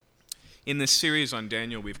In this series on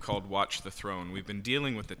Daniel we've called Watch the Throne, we've been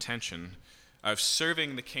dealing with the tension of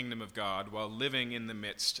serving the kingdom of God while living in the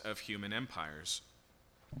midst of human empires.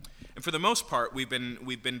 And for the most part, we've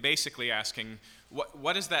been basically asking,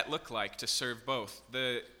 what does that look like to serve both?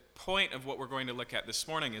 The point of what we're going to look at this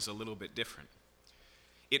morning is a little bit different.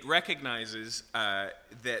 It recognizes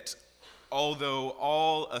that although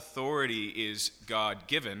all authority is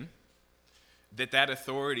God-given, that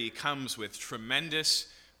authority comes with tremendous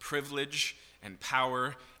privilege and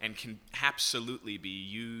power and can absolutely be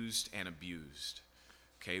used and abused.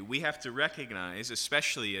 Okay, we have to recognize,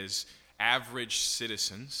 especially as average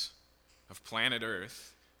citizens of planet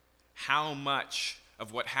Earth, how much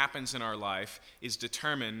of what happens in our life is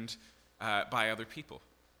determined by other people.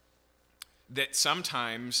 That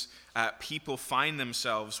sometimes people find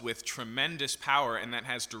themselves with tremendous power, and that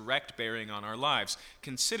has direct bearing on our lives.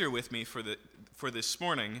 Consider with me for this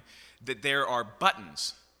morning that there are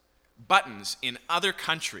buttons in other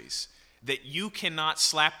countries that you cannot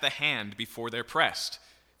slap the hand before they're pressed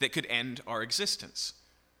that could end our existence,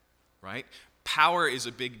 right? Power is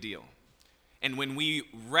a big deal. And when we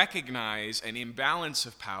recognize an imbalance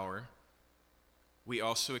of power, we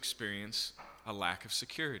also experience a lack of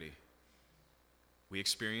security. We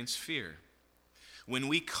experience fear. When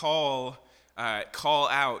we call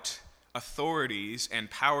out authorities and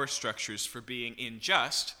power structures for being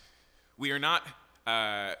unjust, we are not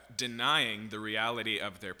denying the reality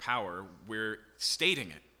of their power. We're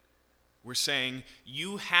stating it. We're saying,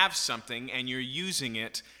 you have something and you're using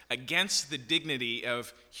it against the dignity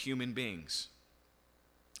of human beings.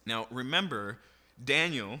 Now, remember,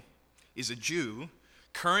 Daniel is a Jew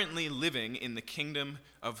currently living in the kingdom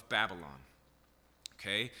of Babylon.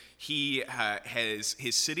 Okay?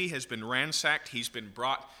 His city has been ransacked. He's been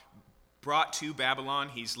brought to Babylon.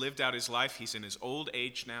 He's lived out his life. He's in his old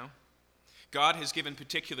age now. God has given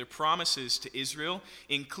particular promises to Israel,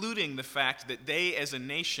 including the fact that they as a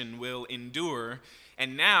nation will endure.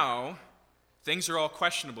 And now, things are all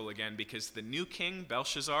questionable again because the new king,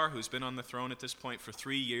 Belshazzar, who's been on the throne at this point for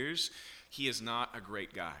 3 years, he is not a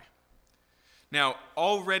great guy. Now,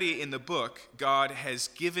 already in the book, God has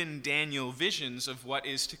given Daniel visions of what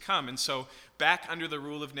is to come. And so, back under the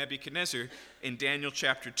rule of Nebuchadnezzar, in Daniel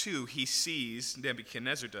chapter 2, he sees,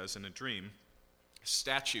 Nebuchadnezzar does in a dream, a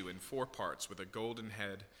statue in 4 parts with a golden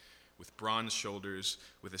head, with bronze shoulders,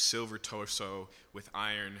 with a silver torso, with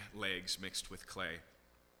iron legs mixed with clay.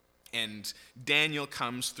 And Daniel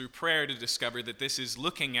comes through prayer to discover that this is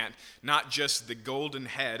looking at not just the golden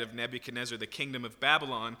head of Nebuchadnezzar, the kingdom of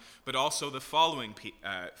Babylon, but also the following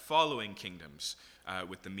kingdoms,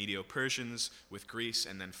 with the Medo-Persians, with Greece,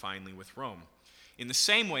 and then finally with Rome. In the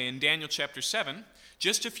same way, in Daniel chapter 7,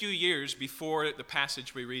 just a few years before the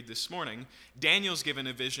passage we read this morning, Daniel's given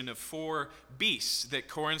a vision of 4 beasts that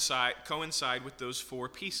coincide with those 4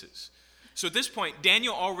 pieces. So at this point,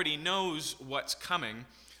 Daniel already knows what's coming.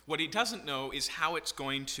 What he doesn't know is how it's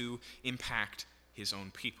going to impact his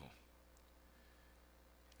own people.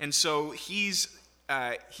 And so he's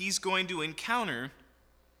going to encounter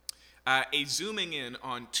a zooming in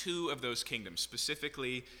on 2 of those kingdoms,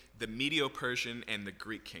 specifically the Medo-Persian and the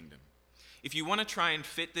Greek kingdom. If you want to try and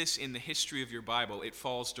fit this in the history of your Bible, it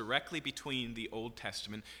falls directly between the Old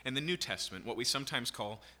Testament and the New Testament, what we sometimes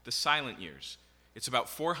call the silent years. It's about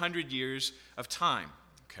 400 years of time,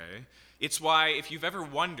 okay? It's why, if you've ever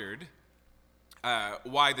wondered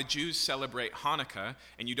why the Jews celebrate Hanukkah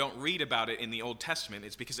and you don't read about it in the Old Testament,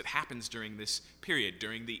 it's because it happens during this period,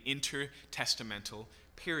 during the intertestamental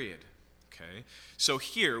period. Okay? So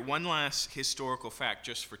here, one last historical fact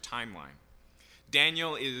just for timeline.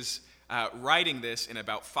 Daniel is writing this in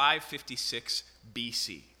about 556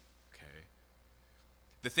 BC. Okay?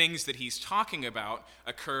 The things that he's talking about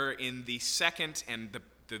occur in the second and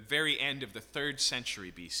the very end of the 3rd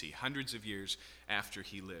century BC, hundreds of years after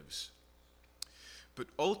he lives. But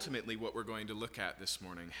ultimately, what we're going to look at this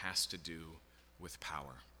morning has to do with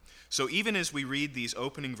power. So even as we read these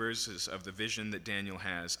opening verses of the vision that Daniel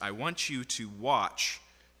has, I want you to watch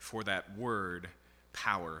for that word,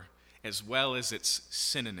 power, as well as its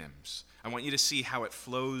synonyms. I want you to see how it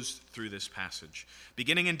flows through this passage.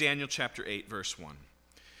 Beginning in Daniel chapter 8, verse 1.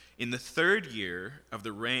 In the 3rd year of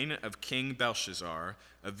the reign of King Belshazzar,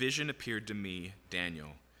 a vision appeared to me,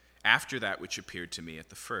 Daniel, after that which appeared to me at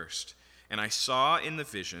the first. And I saw in the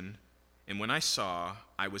vision, and when I saw,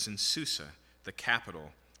 I was in Susa, the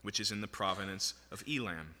capital, which is in the province of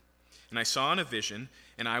Elam. And I saw in a vision,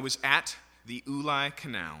 and I was at the Ulai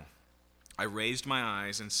Canal. I raised my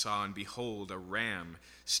eyes and saw, and behold, a ram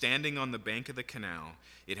standing on the bank of the canal.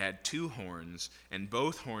 It had 2 horns, and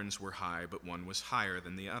both horns were high, but one was higher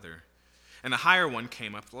than the other. and the higher one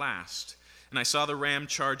came up last. And I saw the ram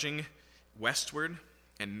charging westward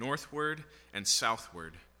and northward and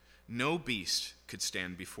southward. No beast could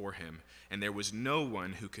stand before him, and there was no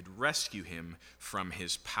one who could rescue him from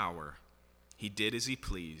his power. He did as he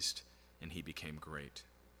pleased, and he became great.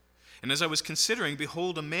 And as I was considering,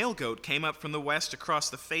 behold, a male goat came up from the west across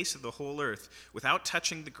the face of the whole earth, without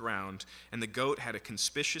touching the ground, and the goat had a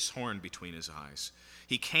conspicuous horn between his eyes.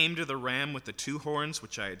 He came to the ram with the 2 horns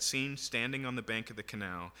which I had seen standing on the bank of the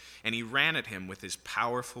canal, and he ran at him with his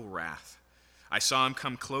powerful wrath. I saw him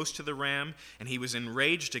come close to the ram, and he was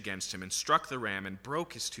enraged against him, and struck the ram and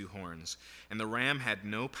broke his 2 horns, and the ram had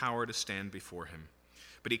no power to stand before him.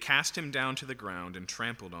 But he cast him down to the ground and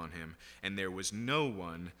trampled on him, and there was no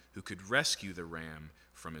one who could rescue the ram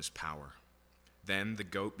from his power. Then the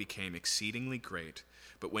goat became exceedingly great,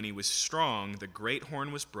 but when he was strong, the great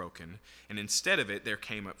horn was broken, and instead of it there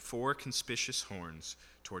came up 4 conspicuous horns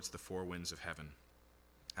towards the 4 winds of heaven.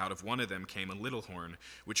 Out of one of them came a little horn,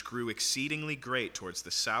 which grew exceedingly great towards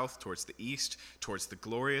the south, towards the east, towards the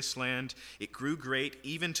glorious land. It grew great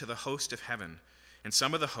even to the host of heaven. And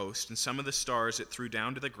some of the host and some of the stars it threw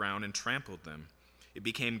down to the ground and trampled them. It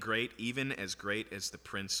became great as the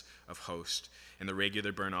prince of hosts. And the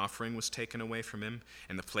regular burnt offering was taken away from him,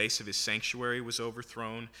 and the place of his sanctuary was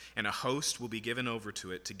overthrown, and a host will be given over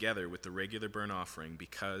to it together with the regular burnt offering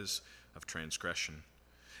because of transgression.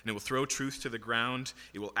 And it will throw truth to the ground,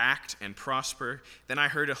 it will act and prosper. Then I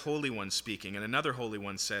heard a holy one speaking, and another holy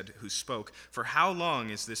one said, who spoke, "For how long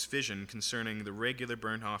is this vision concerning the regular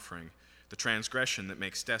burnt offering, the transgression that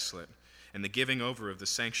makes desolate, and the giving over of the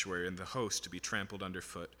sanctuary and the host to be trampled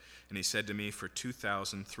underfoot?" And he said to me, "For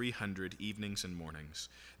 2,300 evenings and mornings,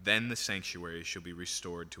 then the sanctuary shall be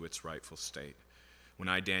restored to its rightful state." When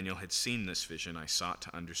I, Daniel, had seen this vision, I sought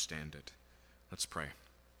to understand it. Let's pray.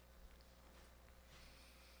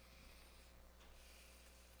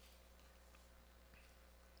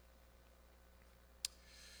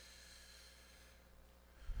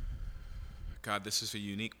 God, this is a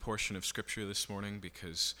unique portion of Scripture this morning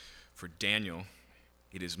because for Daniel,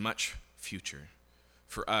 it is much future.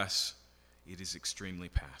 For us, it is extremely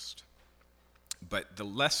past. But the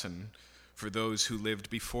lesson for those who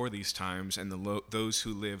lived before these times and those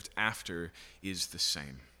who lived after is the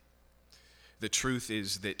same. The truth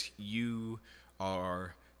is that you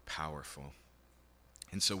are powerful.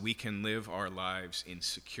 And so we can live our lives in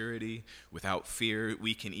security, without fear.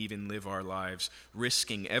 We can even live our lives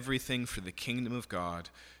risking everything for the kingdom of God,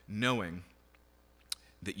 knowing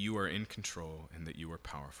that you are in control and that you are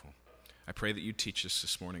powerful. I pray that you teach us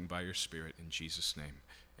this morning by your Spirit. In Jesus' name,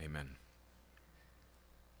 amen.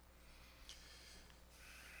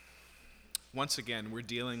 Once again, we're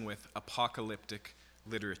dealing with apocalyptic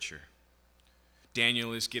literature.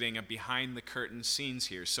 Daniel is getting a behind-the-curtain scenes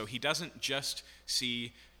here, so he doesn't just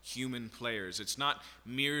see human players. It's not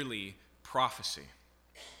merely prophecy.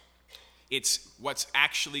 It's what's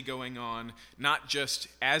actually going on, not just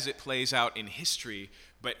as it plays out in history,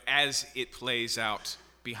 but as it plays out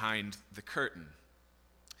behind the curtain.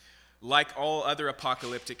 Like all other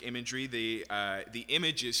apocalyptic imagery, the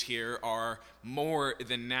images here are more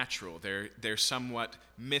than natural. They're somewhat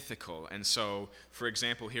mythical. And so, for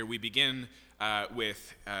example, here we begin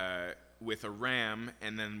with a ram,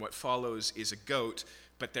 and then what follows is a goat,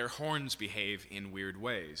 but their horns behave in weird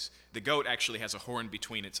ways. The goat actually has a horn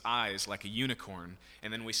between its eyes like a unicorn,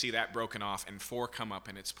 and then we see that broken off and 4 come up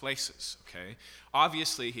in its places, okay?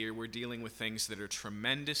 Obviously here we're dealing with things that are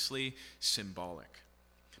tremendously symbolic.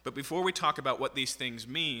 But before we talk about what these things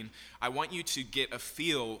mean, I want you to get a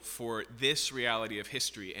feel for this reality of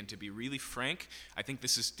history, and to be really frank, I think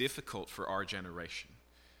this is difficult for our generation.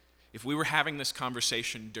 If we were having this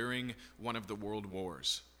conversation during one of the world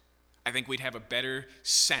wars, I think we'd have a better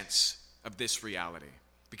sense of this reality,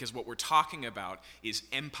 because what we're talking about is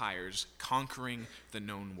empires conquering the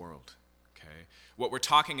known world. Okay? What we're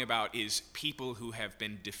talking about is people who have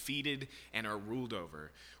been defeated and are ruled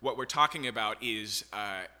over. What we're talking about is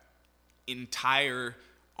entire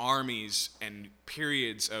armies and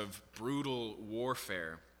periods of brutal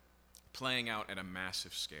warfare playing out at a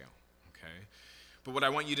massive scale. Okay? But what I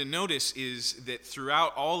want you to notice is that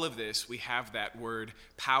throughout all of this, we have that word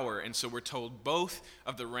power. And so we're told both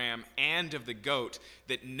of the ram and of the goat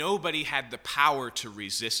that nobody had the power to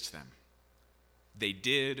resist them. They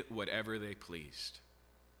did whatever they pleased.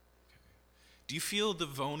 Okay. Do you feel the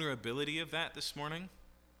vulnerability of that this morning?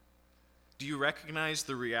 Do you recognize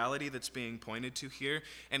the reality that's being pointed to here?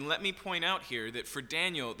 And let me point out here that for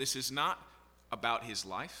Daniel, this is not about his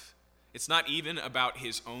life. It's not even about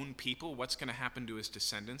his own people, what's going to happen to his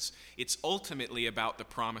descendants. It's ultimately about the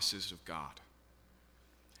promises of God.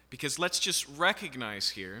 Because let's just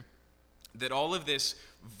recognize here that all of this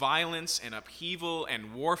violence and upheaval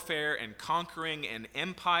and warfare and conquering and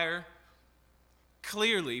empire,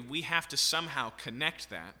 clearly we have to somehow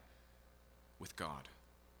connect that with God,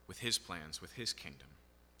 with his plans, with his kingdom.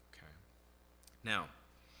 Okay. Now,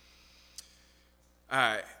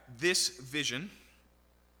 this vision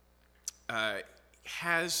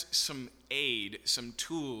has some aid, some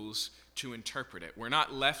tools to interpret it. We're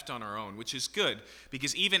not left on our own, which is good,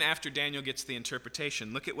 because even after Daniel gets the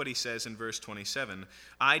interpretation, look at what he says in verse 27.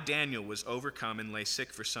 I, Daniel, was overcome and lay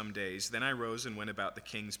sick for some days. Then I rose and went about the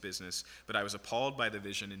king's business, but I was appalled by the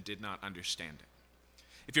vision and did not understand it.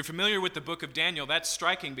 If you're familiar with the book of Daniel, that's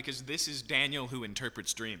striking because this is Daniel who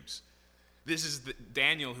interprets dreams. This is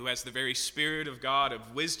Daniel who has the very Spirit of God,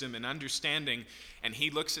 of wisdom and understanding, and he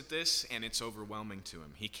looks at this and it's overwhelming to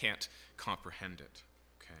him. He can't comprehend it.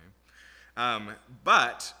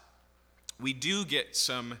 But we do get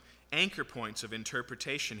some anchor points of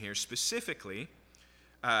interpretation here. Specifically,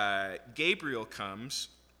 Gabriel comes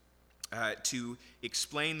to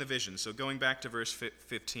explain the vision. So going back to verse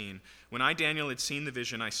 15, when I, Daniel, had seen the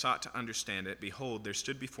vision, I sought to understand it. Behold, there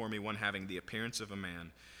stood before me one having the appearance of a man.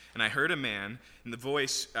 And I heard a man, in the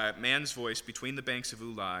voice, man's voice between the banks of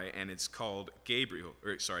Ulai, and it called Gabriel,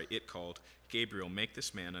 make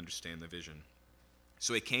this man understand the vision.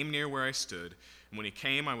 So he came near where I stood, and when he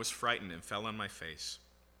came, I was frightened and fell on my face.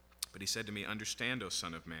 But he said to me, understand, O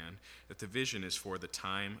son of man, that the vision is for the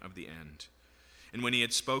time of the end. And when he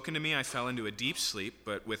had spoken to me, I fell into a deep sleep,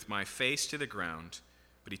 but with my face to the ground.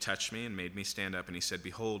 But he touched me and made me stand up, and he said,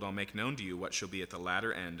 behold, I'll make known to you what shall be at the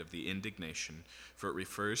latter end of the indignation, for it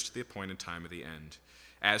refers to the appointed time of the end.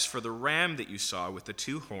 As for the ram that you saw with the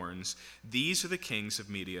two horns, these are the kings of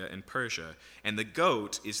Media and Persia, and the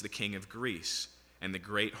goat is the king of Greece. And the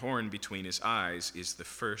great horn between his eyes is the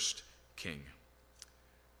first king.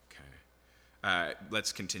 Okay.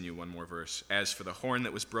 Let's continue one more verse. As for the horn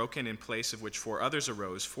that was broken, in place of which 4 others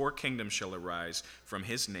arose, 4 kingdoms shall arise from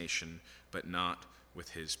his nation, but not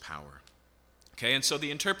with his power. Okay, and so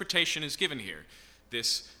the interpretation is given here.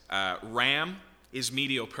 This ram is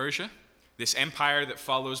Medo-Persia, this empire that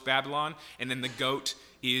follows Babylon, and then the goat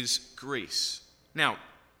is Greece. Now,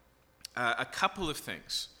 a couple of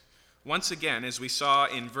things. Once again, as we saw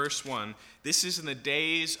in verse 1, this is in the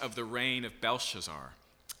days of the reign of Belshazzar,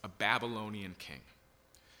 a Babylonian king.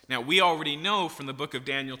 Now, we already know from the book of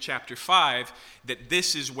Daniel chapter 5 that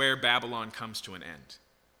this is where Babylon comes to an end.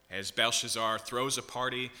 As Belshazzar throws a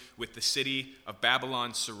party with the city of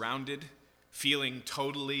Babylon surrounded, feeling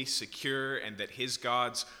totally secure and that his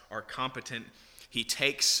gods are competent, he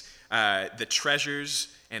takes the treasures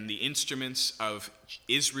and the instruments of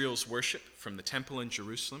Israel's worship from the temple in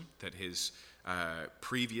Jerusalem that his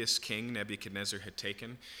previous king, Nebuchadnezzar, had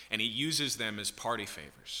taken, and he uses them as party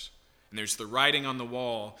favors. And there's the writing on the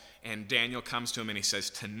wall, and Daniel comes to him and he says,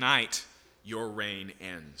 tonight your reign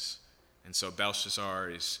ends. And so Belshazzar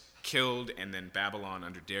is killed, and then Babylon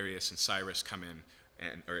under Darius and Cyrus come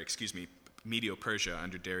in, Medo-Persia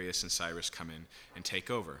under Darius and Cyrus come in and take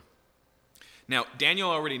over. Now, Daniel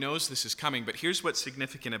already knows this is coming, but here's what's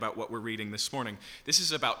significant about what we're reading this morning. This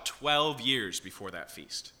is about 12 years before that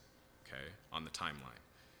feast, okay, on the timeline.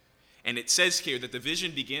 And it says here that the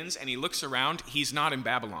vision begins, and he looks around. He's not in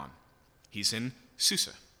Babylon. He's in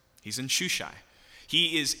Susa. He's in Shusha.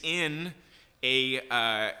 He is in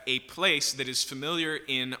a place that is familiar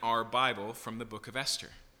in our Bible from the book of Esther.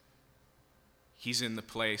 He's in the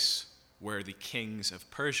place where the kings of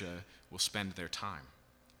Persia will spend their time.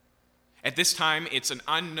 At this time, it's an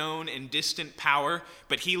unknown and distant power,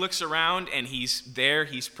 but he looks around and he's there,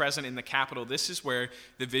 he's present in the capital. This is where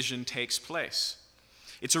the vision takes place.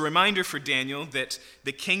 It's a reminder for Daniel that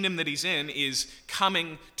the kingdom that he's in is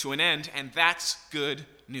coming to an end, and that's good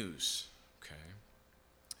news.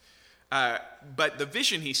 But the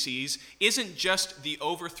vision he sees isn't just the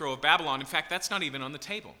overthrow of Babylon. In fact, that's not even on the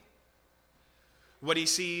table. What he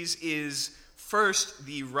sees is first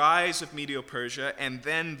the rise of Medo-Persia and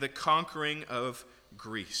then the conquering of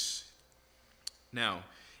Greece. Now,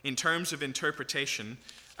 in terms of interpretation,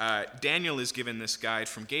 Daniel is given this guide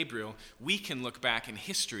from Gabriel. We can look back in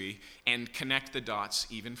history and connect the dots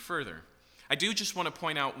even further. I do just want to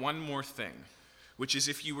point out one more thing, which is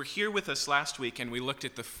if you were here with us last week and we looked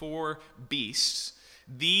at the 4 beasts,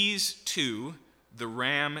 these 2, the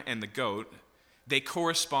ram and the goat, they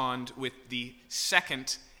correspond with the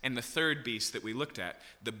second and the third beast that we looked at,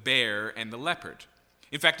 the bear and the leopard.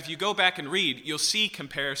 In fact, if you go back and read, you'll see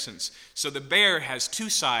comparisons. So the bear has 2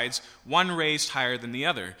 sides, one raised higher than the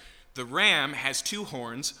other. The ram has 2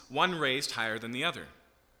 horns, one raised higher than the other.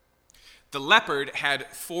 The leopard had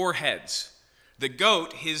 4 heads. The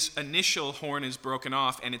goat, his initial horn is broken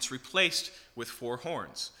off and it's replaced with 4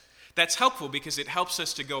 horns. That's helpful because it helps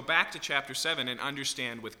us to go back to chapter 7 and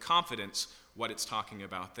understand with confidence what it's talking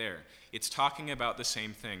about there. It's talking about the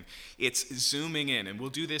same thing. It's zooming in, and we'll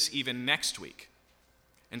do this even next week.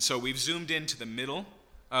 And so we've zoomed into the middle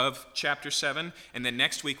of chapter 7, and then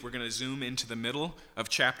next week we're going to zoom into the middle of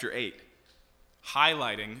chapter 8,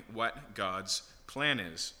 highlighting what God's plan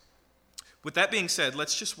is. With that being said,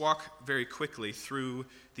 let's just walk very quickly through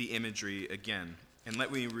the imagery again. And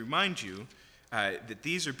let me remind you that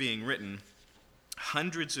these are being written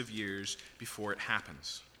hundreds of years before it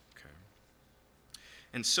happens. Okay.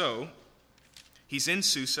 And so, he's in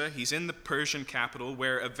Susa, he's in the Persian capital,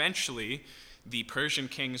 where eventually the Persian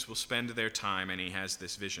kings will spend their time, and he has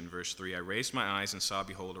this vision. Verse 3, I raised my eyes and saw,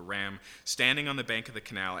 behold, a ram standing on the bank of the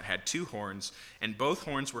canal. It had 2 horns, and both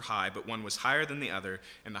horns were high, but one was higher than the other,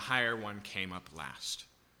 and the higher one came up last.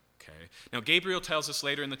 Okay. Now, Gabriel tells us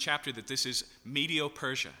later in the chapter that this is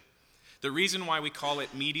Medo-Persia. The reason why we call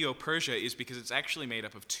it Medo-Persia is because it's actually made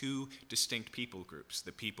up of 2 distinct people groups,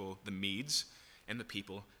 the people, the Medes, and the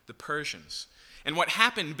people, the Persians. And what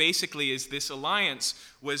happened basically is this alliance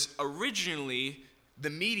was originally the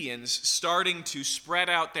Medians starting to spread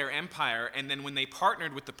out their empire, and then when they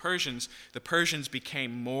partnered with the Persians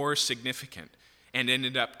became more significant and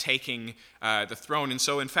ended up taking the throne. And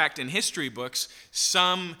so, in fact, in history books,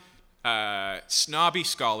 some snobby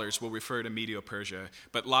scholars will refer to Medo-Persia,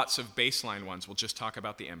 but lots of baseline ones will just talk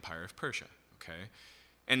about the Empire of Persia. Okay,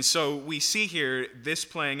 and so we see here this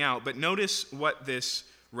playing out, but notice what this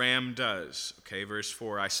ram does. Okay, verse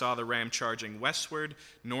 4, I saw the ram charging westward,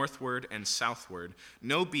 northward, and southward.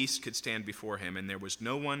 No beast could stand before him, and there was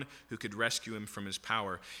no one who could rescue him from his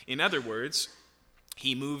power. In other words,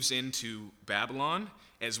 he moves into Babylon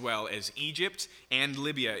as well as Egypt and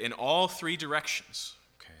Libya in all 3 directions.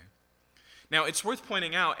 Now, it's worth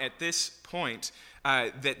pointing out at this point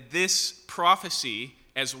that this prophecy,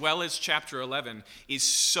 as well as chapter 11, is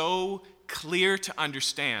so clear to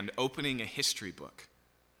understand opening a history book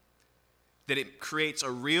that it creates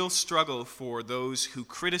a real struggle for those who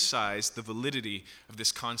criticize the validity of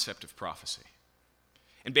this concept of prophecy.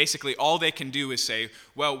 And basically, all they can do is say,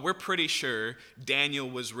 well, we're pretty sure Daniel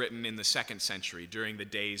was written in the 2nd century during the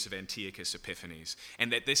days of Antiochus Epiphanes,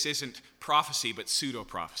 and that this isn't prophecy but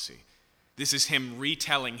pseudo-prophecy. This is him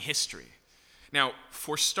retelling history. Now,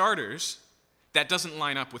 for starters, that doesn't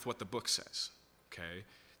line up with what the book says. Okay?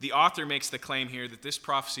 The author makes the claim here that this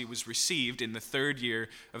prophecy was received in the 3rd year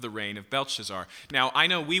of the reign of Belshazzar. Now, I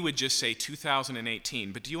know we would just say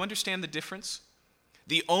 2018, but do you understand the difference?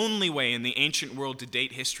 The only way in the ancient world to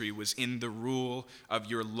date history was in the rule of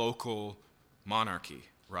your local monarchy,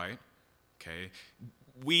 right? Okay?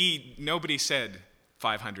 Nobody said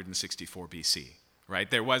 564 BC. Right?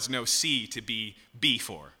 There was no C to be B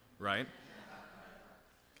for, right?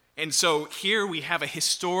 And so here we have a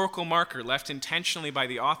historical marker left intentionally by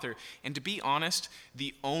the author. And to be honest,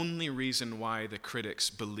 the only reason why the critics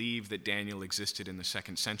believe that Daniel existed in the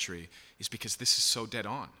 2nd century is because this is so dead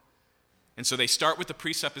on. And so they start with the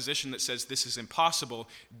presupposition that says this is impossible,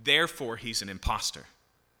 therefore he's an imposter.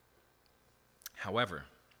 However,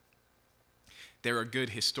 there are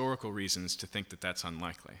good historical reasons to think that that's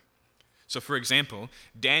unlikely. So, for example,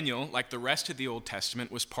 Daniel, like the rest of the Old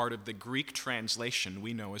Testament, was part of the Greek translation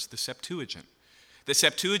we know as the Septuagint. The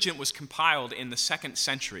Septuagint was compiled in the 2nd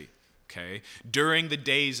century, okay, during the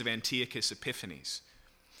days of Antiochus Epiphanes.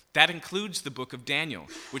 That includes the book of Daniel,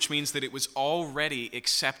 which means that it was already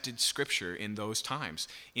accepted scripture in those times.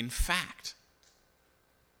 In fact,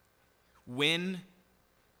 when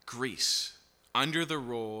Greece, under the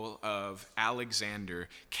rule of Alexander,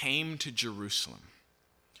 came to Jerusalem,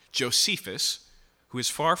 Josephus, who is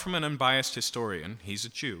far from an unbiased historian, he's a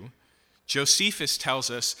Jew, Josephus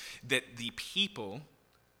tells us that the people,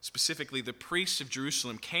 specifically the priests of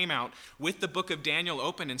Jerusalem, came out with the book of Daniel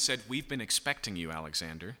open and said, we've been expecting you,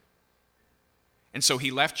 Alexander. And so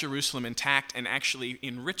he left Jerusalem intact and actually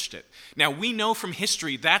enriched it. Now, we know from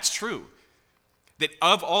history that's true, that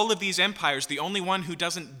of all of these empires, the only one who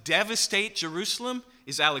doesn't devastate Jerusalem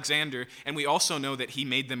is Alexander, and we also know that he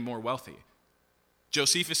made them more wealthy.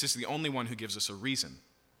 Josephus is the only one who gives us a reason.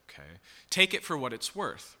 Okay? Take it for what it's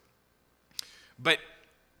worth. But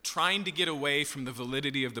trying to get away from the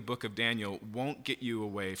validity of the book of Daniel won't get you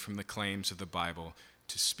away from the claims of the Bible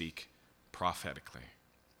to speak prophetically.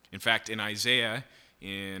 In fact, in Isaiah,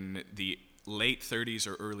 in the late 30s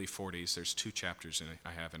or early 40s, there's 2 chapters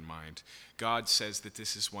I have in mind, God says that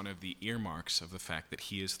this is one of the earmarks of the fact that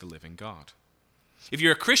he is the living God. If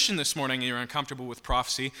you're a Christian this morning and you're uncomfortable with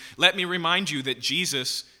prophecy, let me remind you that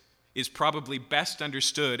Jesus is probably best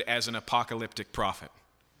understood as an apocalyptic prophet.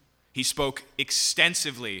 He spoke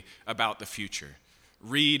extensively about the future.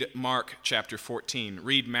 Read Mark chapter 14.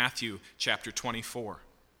 Read Matthew chapter 24.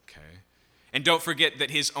 Okay? And don't forget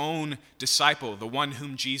that his own disciple, the one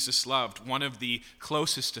whom Jesus loved, one of the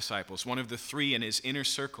closest disciples, one of the three in his inner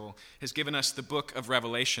circle, has given us the book of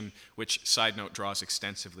Revelation, which, side note, draws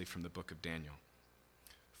extensively from the book of Daniel.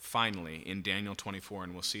 Finally, in Daniel 24,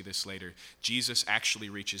 and we'll see this later, Jesus actually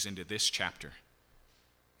reaches into this chapter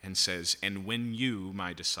and says, "And when you,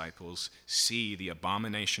 my disciples, see the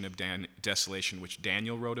abomination of desolation which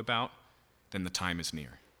Daniel wrote about, then the time is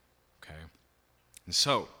near." Okay? And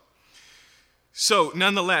so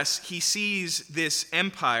nonetheless, he sees this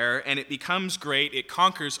empire, and it becomes great. It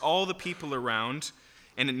conquers all the people around.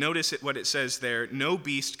 And notice what it says there: no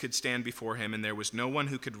beast could stand before him, and there was no one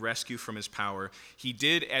who could rescue from his power. He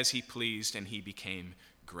did as he pleased, and he became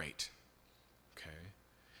great. Okay?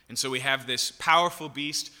 And so we have this powerful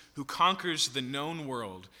beast who conquers the known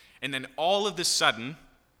world. And then all of a sudden,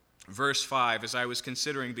 verse 5, as I was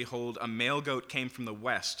considering, behold, a male goat came from the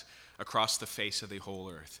west across the face of the whole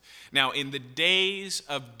earth. Now, in the days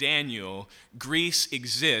of Daniel, Greece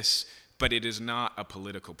exists, but it is not a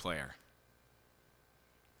political player.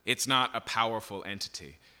 It's not a powerful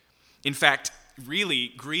entity. In fact, really,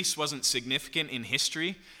 Greece wasn't significant in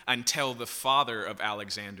history until the father of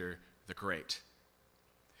Alexander the Great.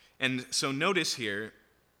 And so notice here,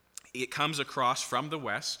 it comes across from the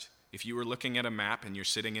west. If you were looking at a map and you're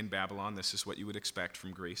sitting in Babylon, this is what you would expect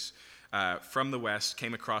from Greece. From the west,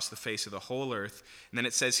 came across the face of the whole earth. And then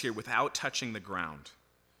it says here, without touching the ground.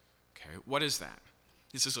 Okay, what is that?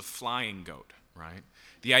 This is a flying goat, right?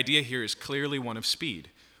 The idea here is clearly one of speed.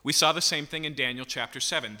 We saw the same thing in Daniel chapter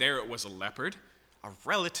 7. There it was a leopard, a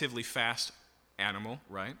relatively fast animal,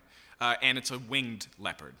 right? And it's a winged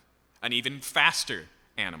leopard, an even faster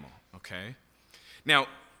animal, okay? Now,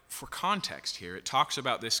 for context here, it talks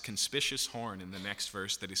about this conspicuous horn in the next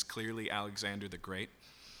verse that is clearly Alexander the Great.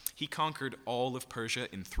 He conquered all of Persia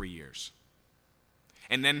in 3 years,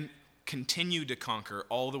 and then continued to conquer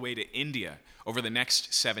all the way to India over the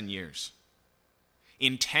next 7 years.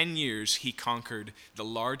 In 10 years, he conquered the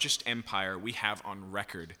largest empire we have on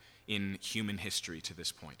record in human history to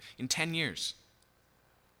this point. In 10 years.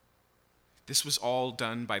 This was all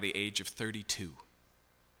done by the age of 32.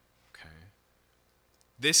 Okay?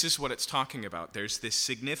 This is what it's talking about. There's this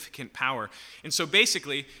significant power. And so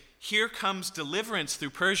basically, here comes deliverance through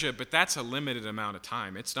Persia, but that's a limited amount of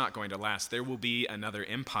time. It's not going to last. There will be another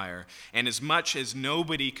empire. And as much as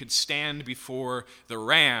nobody could stand before the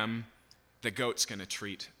ram, the goat's going to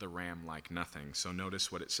treat the ram like nothing. So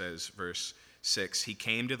notice what it says, verse 6. He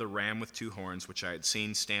came to the ram with 2 horns, which I had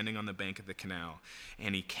seen standing on the bank of the canal.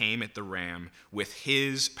 And he came at the ram with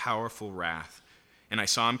his powerful wrath. And I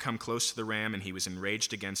saw him come close to the ram, and he was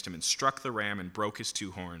enraged against him and struck the ram and broke his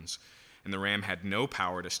 2 horns. And the ram had no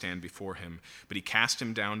power to stand before him, but he cast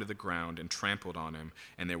him down to the ground and trampled on him,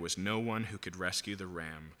 and there was no one who could rescue the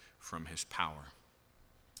ram from his power.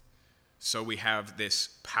 So we have this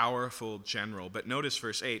powerful general. But notice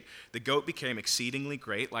verse 8, the goat became exceedingly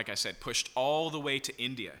great, like I said, pushed all the way to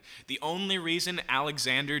India. The only reason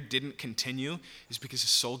Alexander didn't continue is because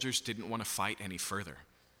his soldiers didn't want to fight any further.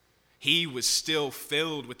 He was still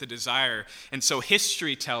filled with the desire. And so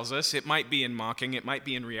history tells us, it might be in mocking, it might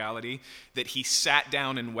be in reality, that he sat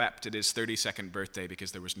down and wept at his 32nd birthday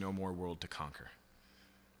because there was no more world to conquer.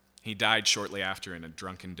 He died shortly after in a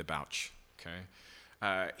drunken debauch, okay?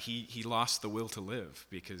 He lost the will to live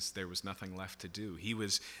because there was nothing left to do. He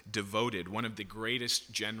was devoted, one of the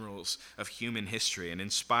greatest generals of human history, an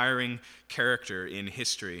inspiring character in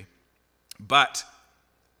history. But,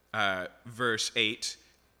 verse 8,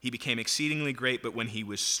 he became exceedingly great, but when he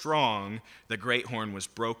was strong, the great horn was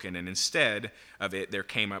broken, and instead of it there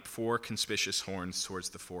came up 4 conspicuous horns towards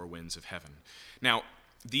the 4 winds of heaven. Now,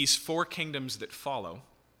 these 4 kingdoms that follow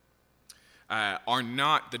are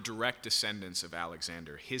not the direct descendants of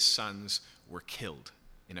Alexander. His sons were killed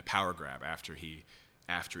in a power grab after he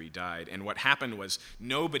died. And what happened was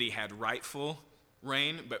nobody had rightful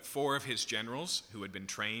reign, but 4 of his generals, who had been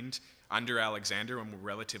trained under Alexander and were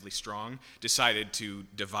relatively strong, decided to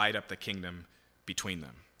divide up the kingdom between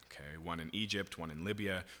them. Okay, one in Egypt, one in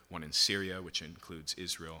Libya, one in Syria, which includes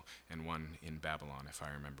Israel, and one in Babylon, if I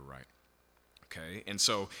remember right. Okay, and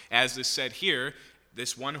so as is said here,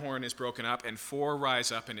 this 1 horn is broken up and 4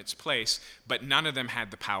 rise up in its place, but none of them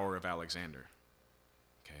had the power of Alexander.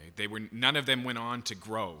 Okay, none of them went on to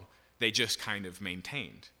grow. They just kind of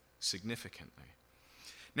maintained significantly.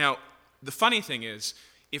 Now, the funny thing is,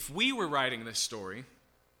 if we were writing this story,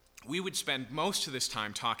 we would spend most of this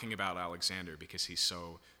time talking about Alexander because he's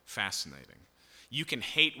so fascinating. You can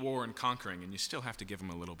hate war and conquering, and you still have to give him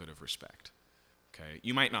a little bit of respect. Okay?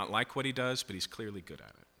 You might not like what he does, but he's clearly good at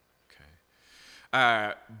it.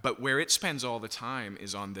 But where it spends all the time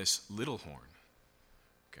is on this little horn.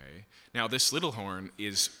 Okay? Now, this little horn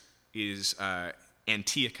is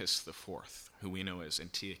Antiochus IV, who we know as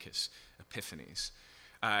Antiochus Epiphanes.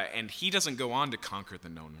 And he doesn't go on to conquer the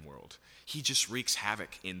known world. He just wreaks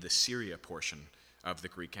havoc in the Syria portion of the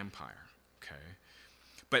Greek Empire. Okay?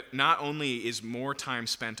 But not only is more time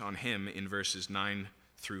spent on him in verses 9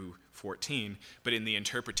 through 14, but in the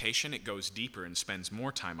interpretation it goes deeper and spends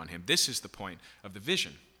more time on him. This is the point of the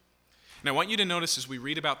vision. And I want you to notice as we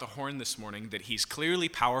read about the horn this morning that he's clearly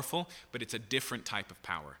powerful, but it's a different type of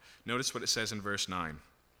power. Notice what it says in verse 9.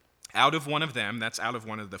 Out of one of them, that's out of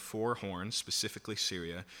one of the four horns, specifically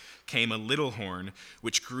Syria, came a little horn,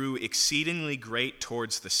 which grew exceedingly great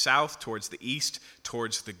towards the south, towards the east,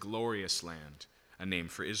 towards the glorious land, a name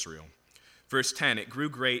for Israel. Verse 10, it grew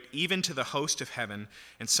great even to the host of heaven,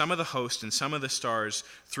 and some of the host and some of the stars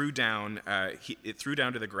it threw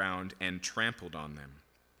down to the ground and trampled on them.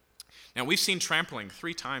 Now, we've seen trampling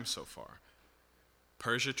 3 times so far.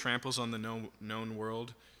 Persia tramples on the known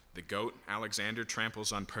world. The goat, Alexander,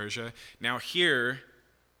 tramples on Persia. Now here,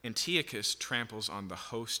 Antiochus tramples on the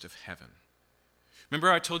host of heaven.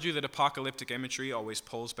 Remember I told you that apocalyptic imagery always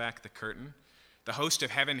pulls back the curtain? The host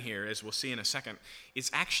of heaven here, as we'll see in a second,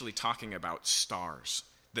 is actually talking about stars,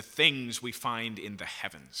 the things we find in the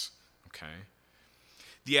heavens. Okay?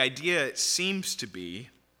 The idea seems to be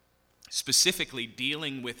specifically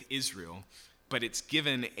dealing with Israel, but it's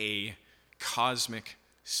given a cosmic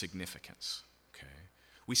significance. Okay?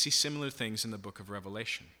 We see similar things in the book of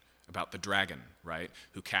Revelation about the dragon, right,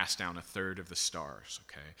 who cast down a third of the stars.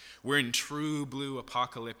 Okay? We're in true blue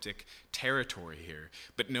apocalyptic territory here,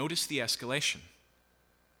 but notice the escalation.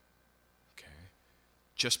 Okay?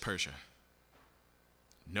 Just Persia.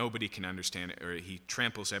 Nobody can understand it, or he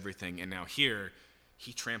tramples everything, and now here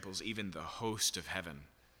he tramples even the host of heaven.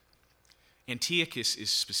 Antiochus is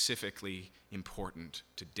specifically important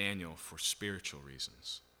to Daniel for spiritual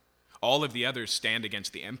reasons. All of the others stand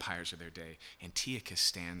against the empires of their day. Antiochus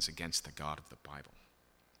stands against the God of the Bible.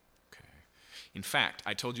 Okay. In fact,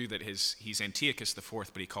 I told you that he's Antiochus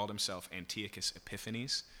IV, but he called himself Antiochus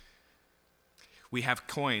Epiphanes. We have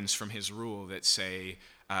coins from his rule that say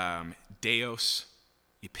Deus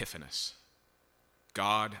Epiphanes,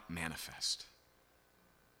 God manifest.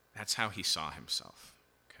 That's how he saw himself.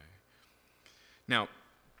 Okay. Now,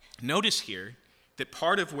 notice here that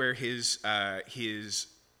part of where his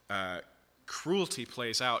cruelty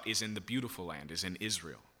plays out is in the beautiful land, is in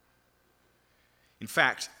Israel. In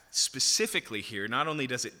fact, specifically here, not only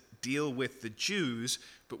does it deal with the Jews,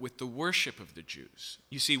 but with the worship of the Jews.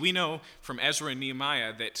 You see, we know from Ezra and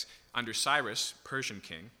Nehemiah that under Cyrus, Persian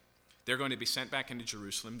king, they're going to be sent back into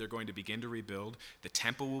Jerusalem. They're going to begin to rebuild. The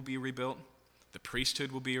temple will be rebuilt. The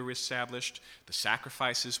priesthood will be reestablished. The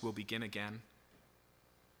sacrifices will begin again.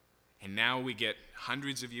 And now we get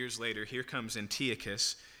hundreds of years later, here comes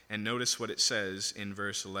Antiochus, and notice what it says in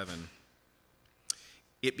verse 11.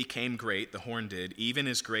 It became great, the horn did, even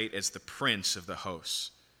as great as the prince of the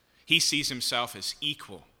hosts. He sees himself as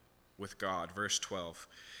equal with God. Verse 12.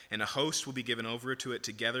 And a host will be given over to it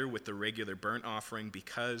together with the regular burnt offering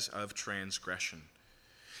because of transgression.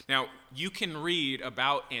 Now, you can read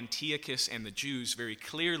about Antiochus and the Jews very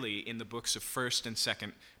clearly in the books of 1st and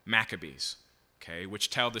 2nd Maccabees, okay, which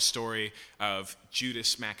tell the story of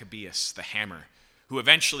Judas Maccabeus, the hammer, who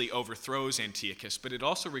eventually overthrows Antiochus, but it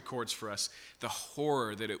also records for us the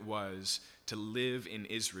horror that it was to live in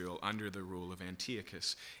Israel under the rule of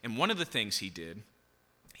Antiochus. And one of the things he did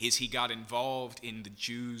is he got involved in the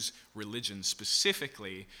Jews' religion,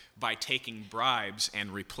 specifically by taking bribes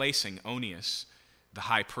and replacing Onias, the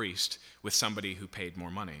high priest, with somebody who paid more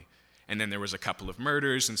money. And then there was a couple of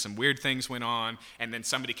murders and some weird things went on, and then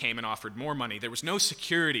somebody came and offered more money. There was no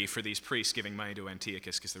security for these priests giving money to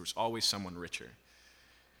Antiochus because there was always someone richer.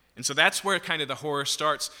 And so that's where kind of the horror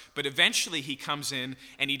starts. But eventually he comes in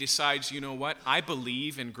and he decides, you know what? I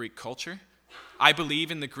believe in Greek culture. I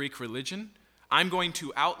believe in the Greek religion. I'm going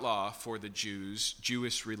to outlaw for the Jews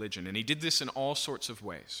Jewish religion. And he did this in all sorts of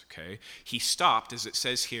ways, okay? He stopped, as it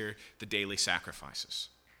says here, the daily sacrifices.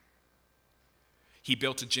 He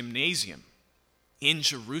built a gymnasium in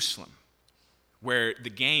Jerusalem where the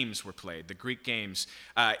games were played, the Greek games.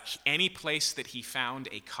 Any place that he found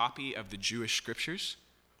a copy of the Jewish scriptures,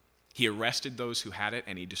 he arrested those who had it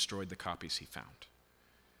and he destroyed the copies he found.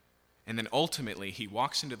 And then ultimately, he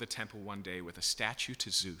walks into the temple one day with a statue to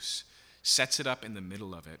Zeus, sets it up in the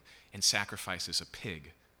middle of it, and sacrifices a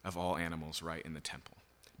pig of all animals right in the temple.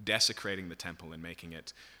 desecrating the temple and making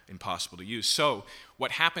it impossible to use. So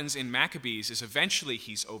what happens in Maccabees is eventually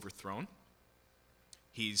he's overthrown.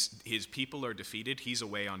 His people are defeated. He's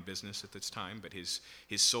away on business at this time, but his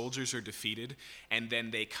soldiers are defeated, and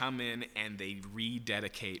then they come in and they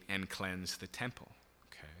rededicate and cleanse the temple.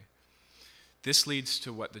 Okay, this leads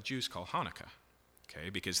to what the Jews call Hanukkah. Okay,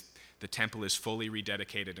 because the temple is fully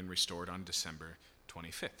rededicated and restored on December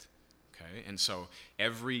 25th. Okay, and so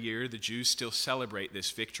every year the Jews still celebrate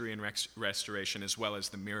this victory and restoration, as well as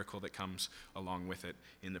the miracle that comes along with it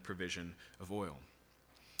in the provision of oil.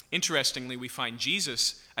 Interestingly, we find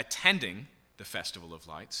Jesus attending the Festival of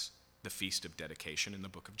Lights, the Feast of Dedication, in the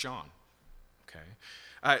book of John.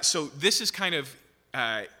 Okay, so this is kind of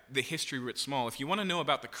the history writ small. If you want to know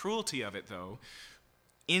about the cruelty of it, though,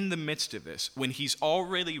 in the midst of this, when he's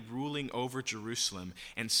already ruling over Jerusalem,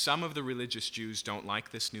 and some of the religious Jews don't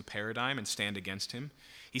like this new paradigm and stand against him,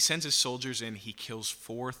 he sends his soldiers in. He kills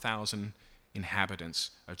 4,000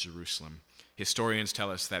 inhabitants of Jerusalem. Historians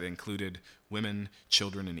tell us that included women,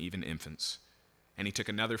 children, and even infants. And he took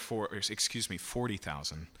another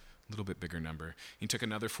 40,000, a little bit bigger number. He took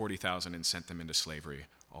another 40,000 and sent them into slavery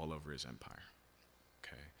all over his empire.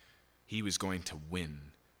 Okay, he was going to win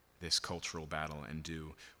this cultural battle and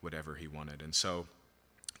do whatever he wanted. And so,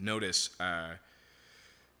 notice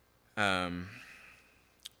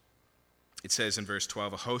it says in verse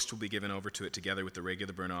 12, a host will be given over to it together with the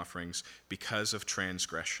regular burnt offerings because of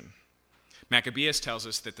transgression. Maccabeus tells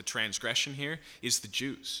us that the transgression here is the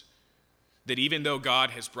Jews. That even though God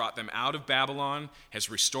has brought them out of Babylon, has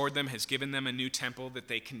restored them, has given them a new temple, that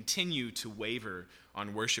they continue to waver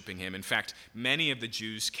on worshiping him. In fact, many of the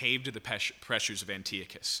Jews caved to the pressures of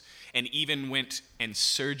Antiochus and even went and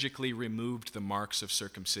surgically removed the marks of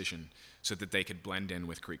circumcision so that they could blend in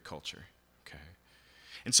with Greek culture. Okay,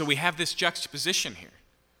 and so we have this juxtaposition here.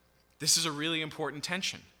 This is a really important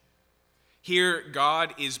tension. Here,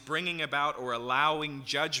 God is bringing about or allowing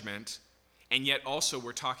judgment, and yet also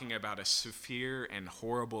we're talking about a severe and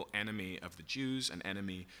horrible enemy of the Jews, an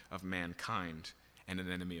enemy of mankind, and an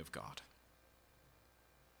enemy of God.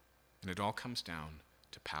 And it all comes down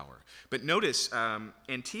to power. But notice,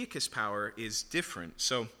 Antiochus' power is different.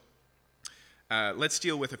 So let's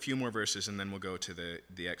deal with a few more verses, and then we'll go to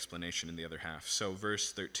the explanation in the other half. So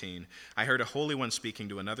verse 13, I heard a holy one speaking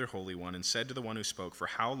to another holy one, and said to the one who spoke, for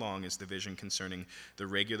how long is the vision concerning the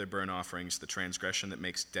regular burnt offerings, the transgression that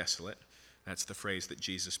makes desolate? That's the phrase that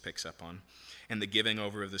Jesus picks up on. And the giving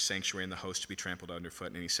over of the sanctuary and the host to be trampled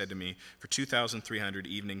underfoot. And he said to me, for 2,300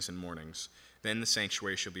 evenings and mornings, then the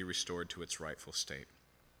sanctuary shall be restored to its rightful state.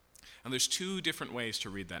 And there's two different ways to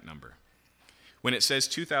read that number. When it says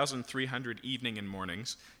 2,300 evening and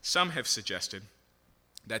mornings, some have suggested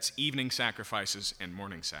that's evening sacrifices and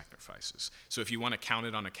morning sacrifices. So if you want to count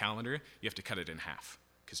it on a calendar, you have to cut it in half,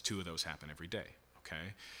 because 2 of those happen every day.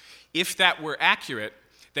 Okay? If that were accurate,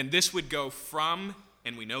 then this would go from,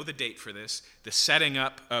 and we know the date for this, the setting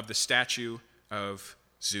up of the statue of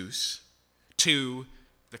Zeus, to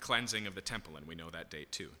the cleansing of the temple, and we know that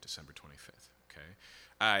date too, December 25th.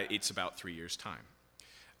 Okay? It's about 3 years' time.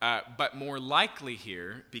 But more likely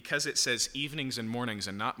here, because it says evenings and mornings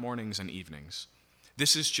and not mornings and evenings,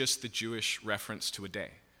 this is just the Jewish reference to a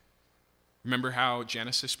day. Remember how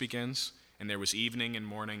Genesis begins? And there was evening and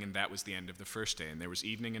morning, and that was the end of the first day. And there was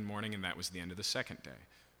evening and morning, and that was the end of the second day.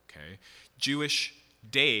 Okay? Jewish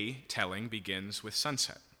day telling begins with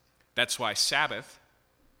sunset. That's why Sabbath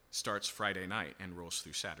starts Friday night and rolls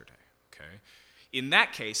through Saturday. Okay? In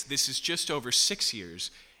that case, this is just over 6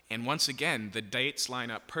 years. And once again, the dates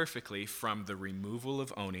line up perfectly from the removal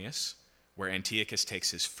of Onias, where Antiochus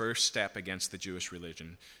takes his first step against the Jewish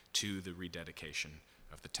religion, to the rededication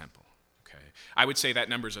of the temple. Okay, I would say that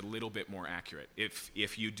number is a little bit more accurate.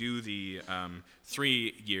 If you do the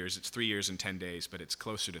 3 years, it's 3 years and 10 days, but it's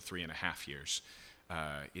closer to 3.5 years.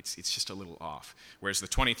 It's just a little off. Whereas the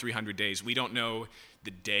 2,300 days, we don't know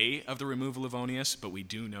the day of the removal of Onias, but we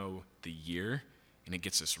do know the year, and it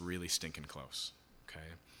gets us really stinking close. Okay.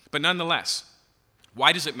 But nonetheless,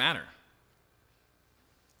 why does it matter?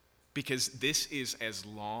 Because this is as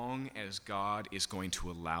long as God is going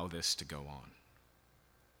to allow this to go on.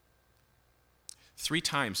 3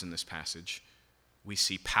 times in this passage, we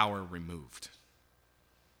see power removed.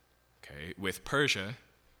 Okay, with Persia,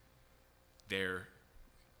 they're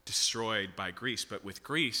destroyed by Greece, but with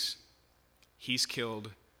Greece, he's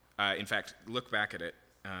killed. In fact, look back at it.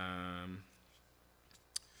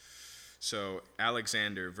 So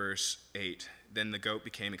Alexander, verse 8, then the goat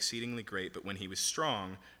became exceedingly great, but when he was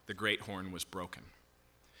strong, the great horn was broken.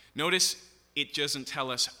 Notice it doesn't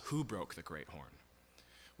tell us who broke the great horn.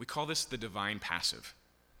 We call this the divine passive.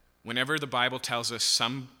 Whenever the Bible tells us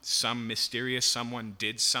some mysterious someone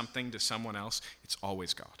did something to someone else, it's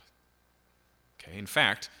always God. Okay. In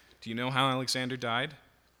fact, do you know how Alexander died?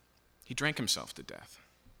 He drank himself to death.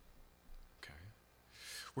 Okay.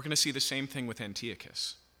 We're going to see the same thing with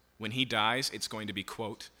Antiochus. When he dies, it's going to be,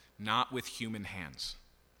 quote, not with human hands.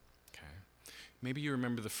 Okay. Maybe you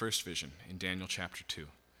remember the first vision in Daniel chapter 2.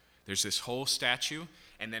 There's this whole statue,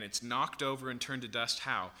 and then it's knocked over and turned to dust.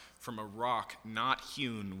 How? From a rock not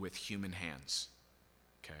hewn with human hands.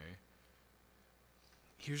 Okay?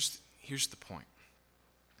 Here's the point.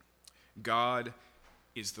 God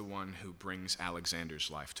is the one who brings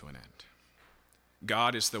Alexander's life to an end.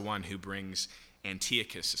 God is the one who brings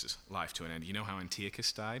Antiochus' life to an end. You know how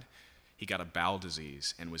Antiochus died? He got a bowel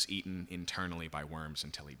disease and was eaten internally by worms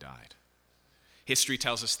until he died. History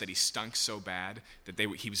tells us that he stunk so bad that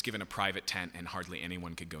he was given a private tent and hardly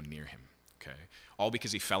anyone could go near him. Okay? All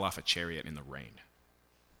because he fell off a chariot in the rain.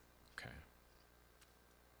 Okay?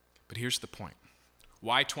 But here's the point.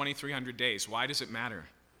 Why 2,300 days? Why does it matter?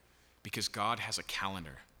 Because God has a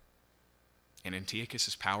calendar. And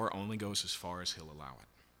Antiochus' power only goes as far as he'll allow it.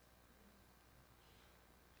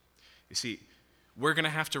 You see, we're going to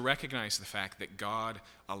have to recognize the fact that God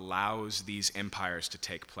allows these empires to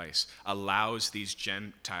take place, allows these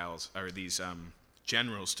Gentiles or these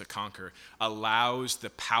generals to conquer, allows the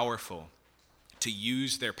powerful to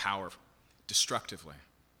use their power destructively.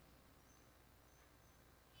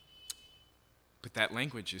 But that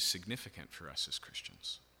language is significant for us as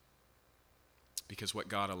Christians, because what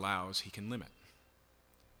God allows, he can limit.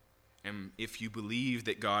 And if you believe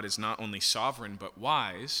that God is not only sovereign but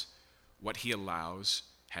wise, what he allows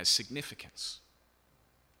has significance.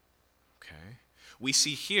 Okay? We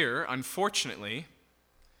see here, unfortunately,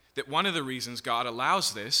 that one of the reasons God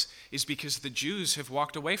allows this is because the Jews have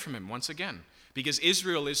walked away from him once again. Because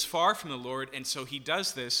Israel is far from the Lord, and so he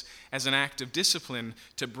does this as an act of discipline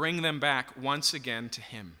to bring them back once again to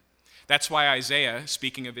him. That's why Isaiah,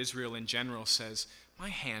 speaking of Israel in general, says, "My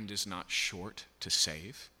hand is not short to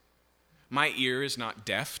save. My ear is not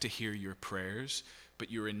deaf to hear your prayers, but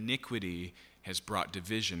your iniquity has brought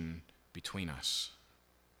division between us."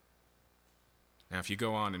 Now, if you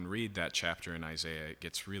go on and read that chapter in Isaiah, it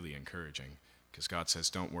gets really encouraging, because God says,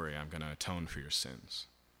 don't worry, I'm going to atone for your sins.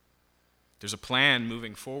 There's a plan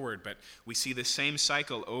moving forward, but we see the same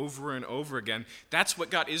cycle over and over again. That's what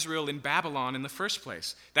got Israel in Babylon in the first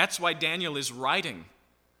place. That's why Daniel is writing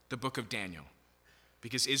the book of Daniel,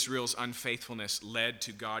 because Israel's unfaithfulness led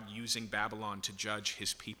to God using Babylon to judge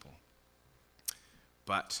his people.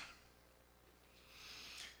 But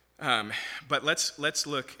let's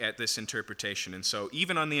look at this interpretation. And so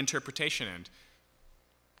even on the interpretation end,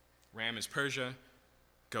 ram is Persia,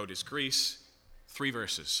 goat is Greece, 3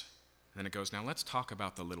 verses. And then it goes, now let's talk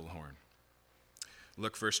about the little horn.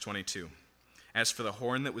 Look, verse 22. As for the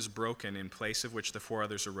horn that was broken, in place of which the 4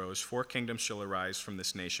 others arose, 4 kingdoms shall arise from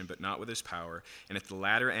this nation, but not with his power. And at the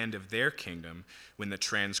latter end of their kingdom, when the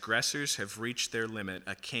transgressors have reached their limit,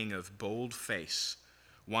 a king of bold face,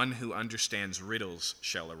 one who understands riddles,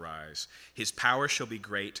 shall arise. His power shall be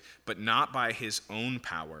great, but not by his own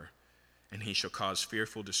power. And he shall cause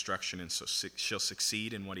fearful destruction, and so shall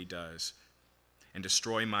succeed in what he does, and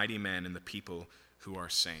destroy mighty men and the people who are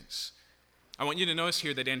saints. I want you to notice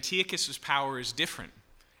here that Antiochus' power is different.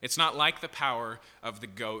 It's not like the power of the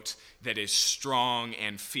goat that is strong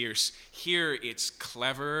and fierce. Here it's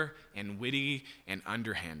clever and witty and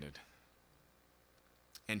underhanded.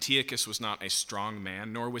 Antiochus was not a strong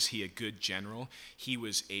man, nor was he a good general. He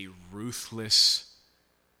was a ruthless,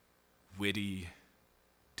 witty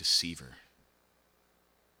deceiver.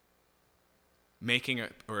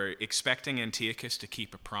 Expecting Antiochus to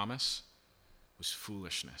keep a promise was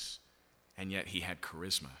foolishness. And yet he had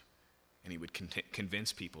charisma, and he would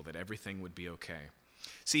convince people that everything would be okay.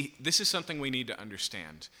 See, this is something we need to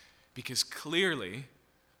understand, because clearly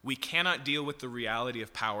we cannot deal with the reality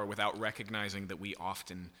of power without recognizing that we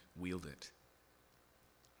often wield it.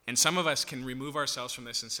 And some of us can remove ourselves from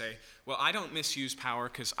this and say, well, I don't misuse power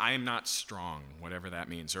because I am not strong, whatever that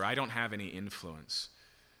means, or I don't have any influence.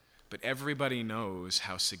 But everybody knows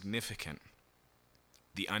how significant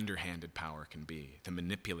the underhanded power can be, the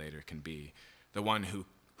manipulator can be, the one who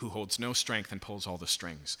holds no strength and pulls all the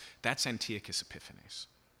strings. That's Antiochus Epiphanes.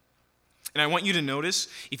 And I want you to notice,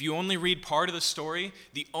 if you only read part of the story,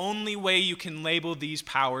 the only way you can label these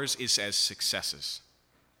powers is as successes.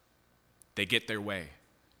 They get their way.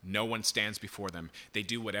 No one stands before them. They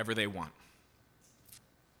do whatever they want.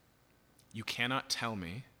 You cannot tell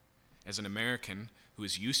me, as an American who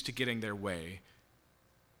is used to getting their way,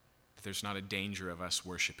 there's not a danger of us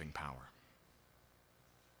worshiping power.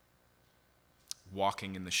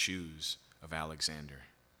 walking in the shoes of Alexander,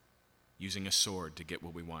 using a sword to get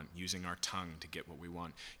what we want, using our tongue to get what we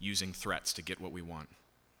want, using threats to get what we want.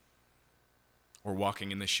 Or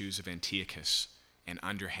walking in the shoes of Antiochus and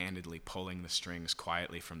underhandedly pulling the strings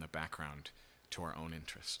quietly from the background to our own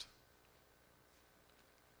interest.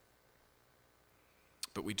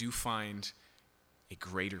 But we do find a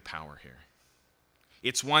greater power here.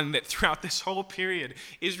 It's one that throughout this whole period,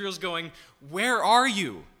 Israel's going, where are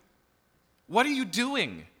you? What are you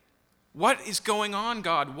doing? What is going on,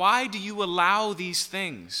 God? Why do you allow these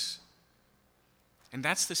things? And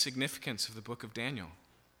that's the significance of the book of Daniel.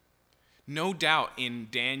 No doubt in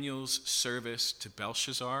Daniel's service to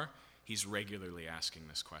Belshazzar, he's regularly asking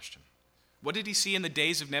this question. What did he see in the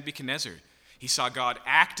days of Nebuchadnezzar? He saw God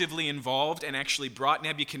actively involved and actually brought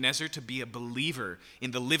Nebuchadnezzar to be a believer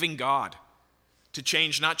in the living God, to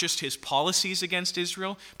change not just his policies against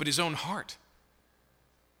Israel, but his own heart.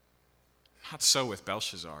 Not so with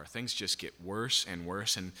Belshazzar. Things just get worse and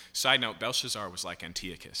worse. And side note, Belshazzar was like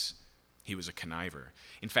Antiochus. He was a conniver.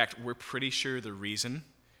 In fact, we're pretty sure the reason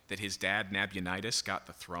that his dad Nabonidus got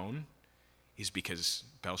the throne is because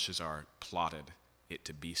Belshazzar plotted it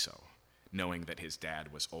to be so, knowing that his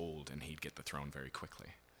dad was old and he'd get the throne very quickly.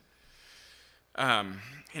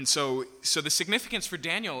 And so the significance for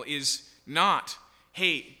Daniel is not,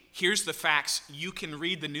 hey, here's the facts. You can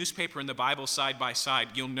read the newspaper and the Bible side by side.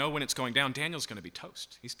 You'll know when it's going down. Daniel's going to be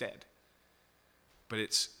toast. He's dead. But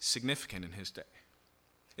it's significant in his day.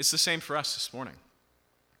 It's the same for us this morning.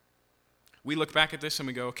 We look back at this and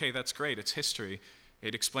we go, okay, that's great. It's history.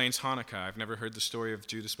 It explains Hanukkah. I've never heard the story of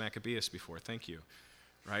Judas Maccabeus before. Thank you.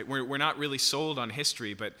 Right? We're not really sold on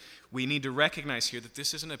history, but we need to recognize here that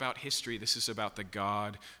this isn't about history. This is about the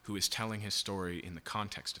God who is telling his story in the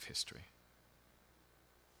context of history.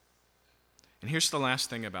 And here's the last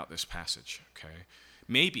thing about this passage, okay?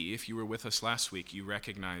 Maybe if you were with us last week, you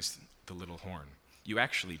recognized the little horn. You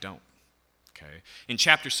actually don't, okay? In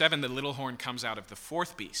chapter 7, the little horn comes out of the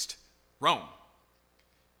fourth beast, Rome.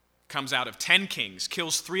 Comes out of 10 kings,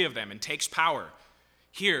 kills 3 of them, and takes power.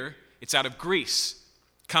 Here, it's out of Greece.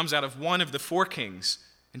 Comes out of one of the 4 kings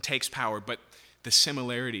and takes power. But the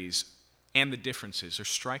similarities and the differences are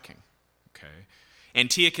striking, okay?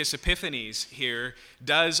 Antiochus Epiphanes here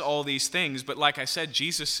does all these things, but like I said,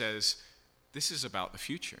 Jesus says, this is about the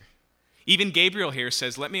future. Even Gabriel here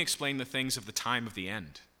says, let me explain the things of the time of the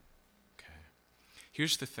end. Okay.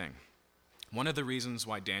 Here's the thing. One of the reasons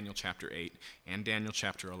why Daniel chapter 8 and Daniel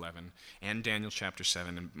chapter 11 and Daniel chapter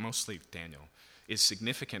 7, and mostly Daniel, is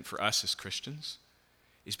significant for us as Christians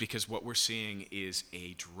is because what we're seeing is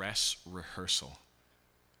a dress rehearsal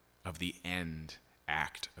of the end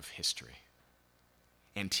act of history.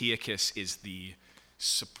 Antiochus is the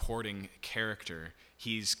supporting character.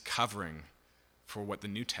 He's covering for what the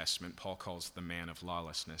New Testament, Paul calls the man of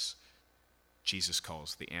lawlessness. Jesus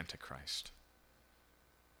calls the Antichrist.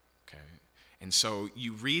 Okay? And so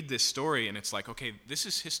you read this story and it's like, okay, this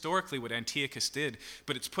is historically what Antiochus did,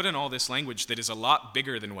 but it's put in all this language that is a lot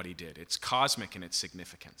bigger than what he did. It's cosmic in its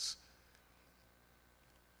significance.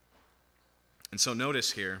 And so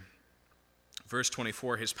notice here, verse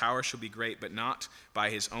 24, his power shall be great, but not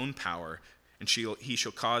by his own power. And he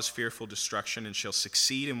shall cause fearful destruction, and shall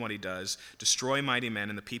succeed in what he does, destroy mighty men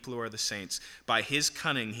and the people who are the saints. By his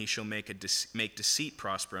cunning he shall make deceit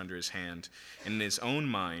prosper under his hand, and in his own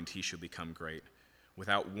mind he shall become great.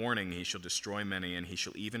 Without warning he shall destroy many, and he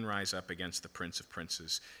shall even rise up against the prince of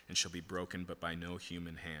princes, and shall be broken, but by no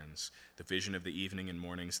human hands. The vision of the evening and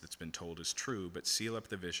mornings that's been told is true, but seal up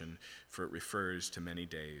the vision, for it refers to many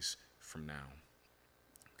days from now.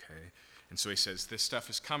 Okay? And so he says, this stuff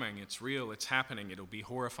is coming, it's real, it's happening, it'll be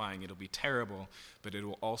horrifying, it'll be terrible, but it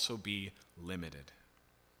will also be limited.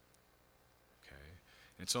 Okay?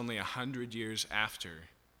 And it's only 100 years after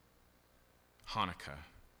Hanukkah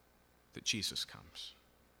that Jesus comes.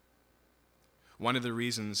 One of the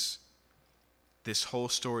reasons this whole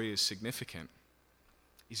story is significant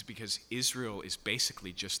is because Israel is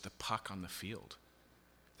basically just the puck on the field.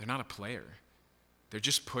 They're not a player. They're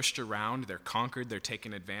just pushed around, they're conquered, they're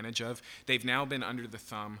taken advantage of. They've now been under the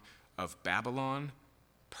thumb of Babylon,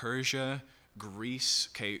 Persia, Greece.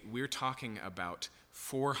 Okay, we're talking about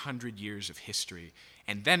 400 years of history.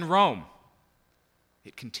 And then Rome.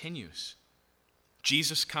 It continues.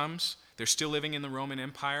 Jesus comes. They're still living in the Roman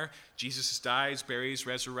Empire. Jesus dies, buries,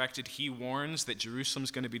 resurrected. He warns that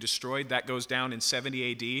Jerusalem's going to be destroyed. That goes down in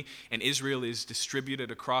 70 AD, and Israel is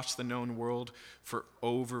distributed across the known world for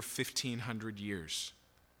over 1,500 years.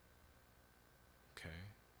 Okay.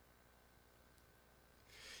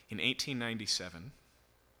 In 1897,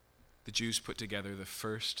 the Jews put together the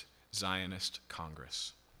first Zionist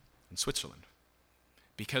Congress in Switzerland.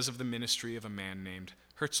 because of the ministry of a man named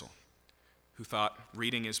Herzl, who thought,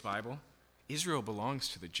 reading his Bible, Israel belongs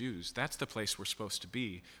to the Jews. That's the place we're supposed to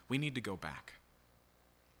be. We need to go back.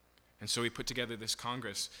 And so he put together this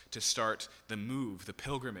Congress to start the move, the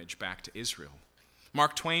pilgrimage back to Israel.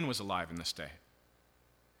 Mark Twain was alive in this day.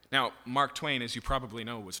 Now, Mark Twain, as you probably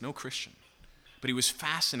know, was no Christian, but he was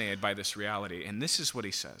fascinated by this reality, and this is what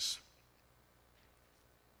he says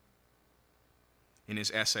in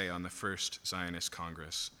his essay on the First Zionist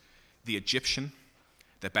Congress. The Egyptian,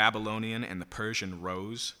 the Babylonian, and the Persian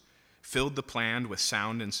rose, filled the planet with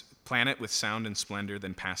sound and splendor,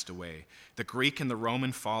 then passed away. The Greek and the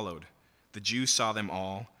Roman followed. The Jew saw them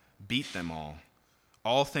all, beat them all.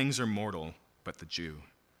 All things are mortal, but the Jew.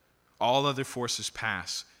 All other forces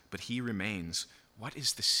pass, but he remains. What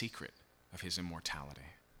is the secret of his immortality?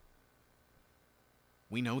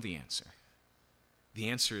 We know the answer. The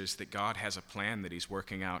answer is that God has a plan that he's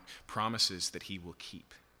working out, promises that he will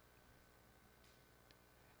keep.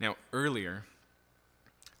 Now, earlier,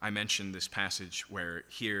 I mentioned this passage where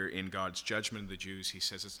here in God's judgment of the Jews, he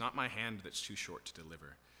says, it's not my hand that's too short to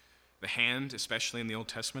deliver. The hand, especially in the Old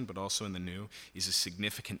Testament, but also in the New, is a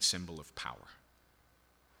significant symbol of power.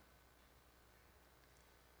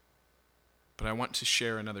 But I want to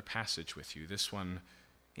share another passage with you, this one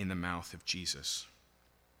in the mouth of Jesus.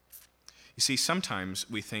 You see, sometimes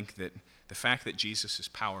we think that the fact that Jesus is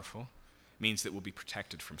powerful means that we'll be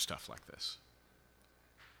protected from stuff like this.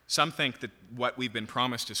 Some think that what we've been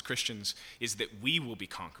promised as Christians is that we will be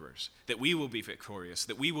conquerors, that we will be victorious,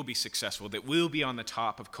 that we will be successful, that we'll be on the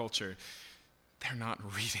top of culture. They're not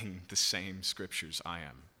reading the same scriptures I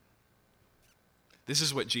am. This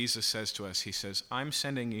is what Jesus says to us. He says, I'm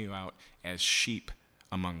sending you out as sheep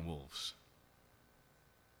among wolves.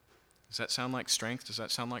 Does that sound like strength? Does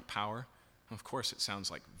that sound like power? Of course, it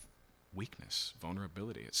sounds like weakness,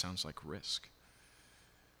 vulnerability. It sounds like risk.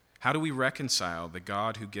 How do we reconcile the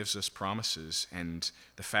God who gives us promises and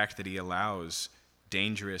the fact that he allows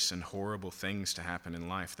dangerous and horrible things to happen in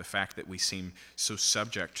life, the fact that we seem so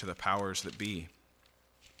subject to the powers that be?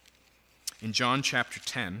 In John chapter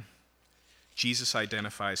 10, Jesus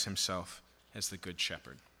identifies himself as the Good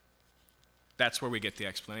Shepherd. That's where we get the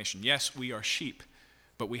explanation. Yes, we are sheep,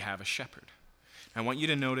 but we have a shepherd. I want you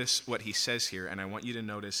to notice what he says here, and I want you to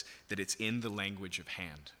notice that it's in the language of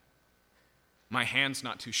hand. My hand's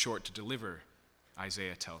not too short to deliver,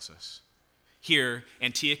 Isaiah tells us. Here,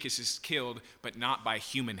 Antiochus is killed, but not by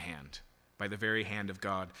human hand, by the very hand of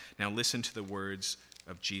God. Now listen to the words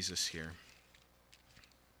of Jesus here.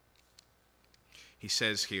 He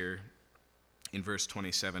says here in verse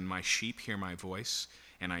 27, my sheep hear my voice,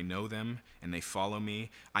 and I know them, and they follow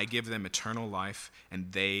me. I give them eternal life,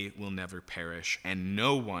 and they will never perish, and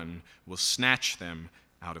no one will snatch them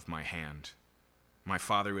out of my hand. My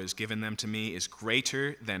Father who has given them to me is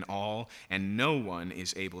greater than all, and no one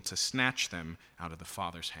is able to snatch them out of the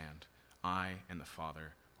Father's hand. I and the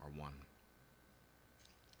Father are one.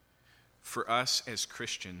 For us as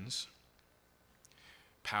Christians,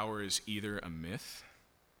 power is either a myth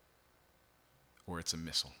or it's a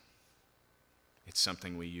missile. It's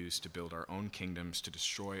something we use to build our own kingdoms, to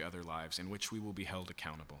destroy other lives, in which we will be held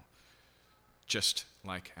accountable, just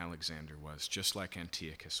like Alexander was, just like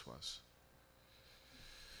Antiochus was.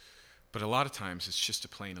 But a lot of times it's just a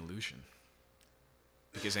plain illusion.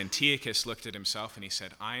 Because Antiochus looked at himself and he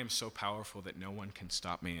said, I am so powerful that no one can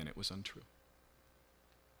stop me, and it was untrue.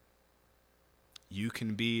 You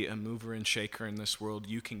can be a mover and shaker in this world.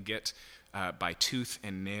 You can get by tooth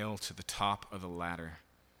and nail to the top of the ladder.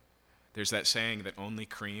 There's that saying that only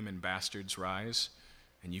cream and bastards rise,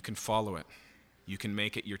 and you can follow it. You can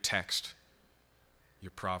make it your text,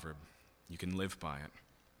 your proverb. You can live by it,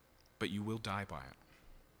 but you will die by it.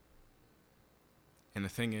 And the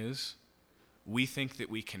thing is, we think that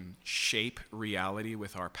we can shape reality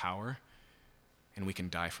with our power, and we can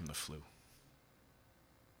die from the flu.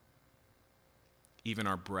 Even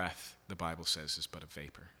our breath, the Bible says, is but a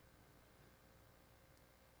vapor.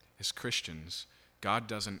 As Christians, God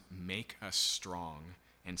doesn't make us strong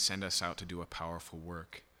and send us out to do a powerful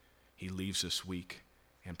work. He leaves us weak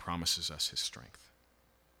and promises us his strength.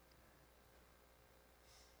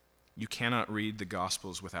 You cannot read the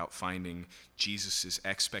Gospels without finding Jesus'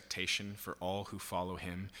 expectation for all who follow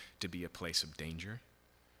him to be a place of danger,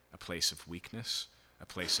 a place of weakness, a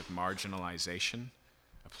place of marginalization,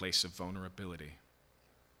 a place of vulnerability.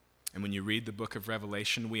 And when you read the book of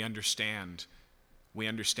Revelation, we understand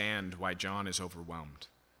why John is overwhelmed.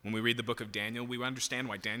 When we read the book of Daniel, we understand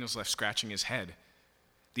why Daniel's left scratching his head.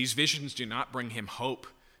 These visions do not bring him hope,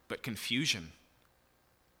 but confusion.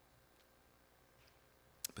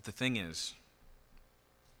 But the thing is,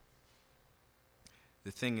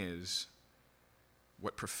 The thing is,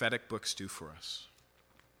 what prophetic books do for us,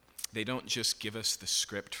 they don't just give us the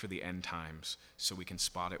script for the end times so we can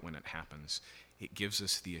spot it when it happens. It gives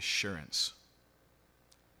us the assurance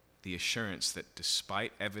that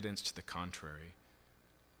despite evidence to the contrary,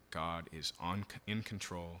 God is in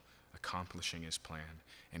control, accomplishing his plan,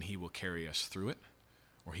 and he will carry us through it,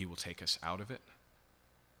 or he will take us out of it.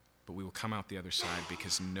 But we will come out the other side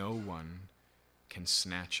because no one can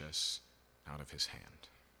snatch us out of his hand.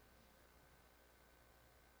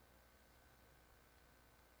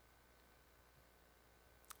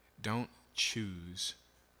 Don't choose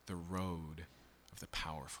the road of the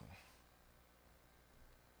powerful.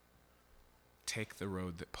 Take the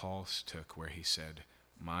road that Paul took, where he said,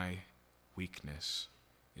 "My weakness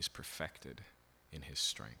is perfected in his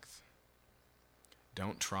strength."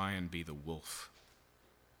 Don't try and be the wolf.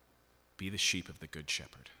 Be the sheep of the Good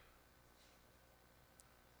Shepherd.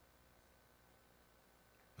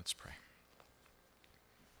 Let's pray.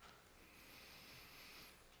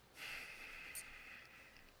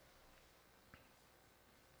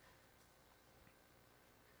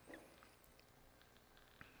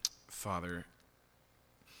 Father,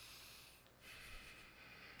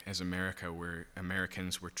 as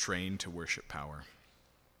Americans were trained to worship power,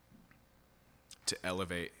 to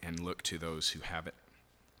elevate and look to those who have it,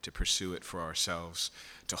 to pursue it for ourselves,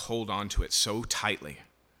 to hold on to it so tightly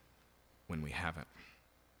when we have it.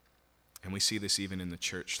 And we see this even in the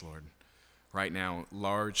church, Lord. Right now,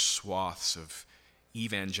 large swaths of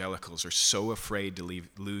evangelicals are so afraid to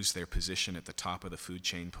lose their position at the top of the food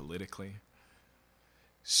chain politically,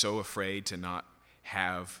 so afraid to not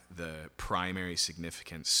have the primary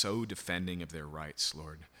significance, so defending of their rights,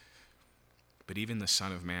 Lord. But even the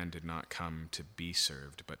Son of Man did not come to be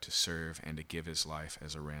served, but to serve and to give his life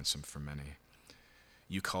as a ransom for many.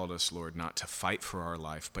 You called us, Lord, not to fight for our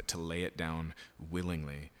life, but to lay it down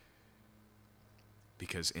willingly,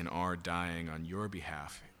 because in our dying on your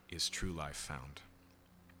behalf is true life found.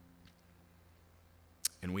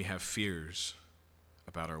 And we have fears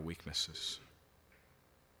about our weaknesses.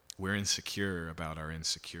 We're insecure about our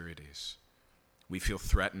insecurities. We feel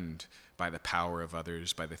threatened by the power of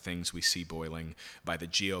others, by the things we see boiling, by the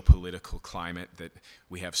geopolitical climate that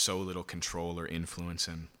we have so little control or influence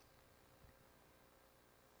in.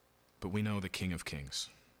 But we know the King of Kings.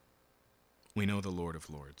 We know the Lord of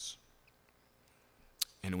Lords.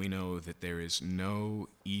 And we know that there is no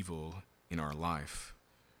evil in our life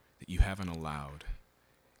that you haven't allowed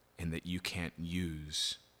and that you can't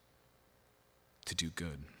use to do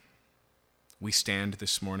good. We stand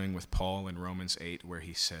this morning with Paul in Romans 8, where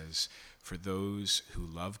he says, "For those who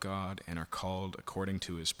love God and are called according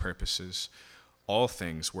to his purposes, all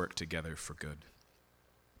things work together for good."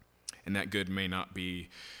 And that good may not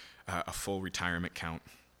be a full retirement count.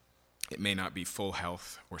 It may not be full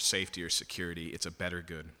health or safety or security. It's a better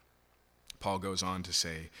good. Paul goes on to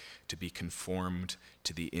say, to be conformed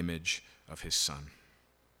to the image of his Son.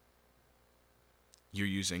 You're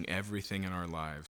using everything in our lives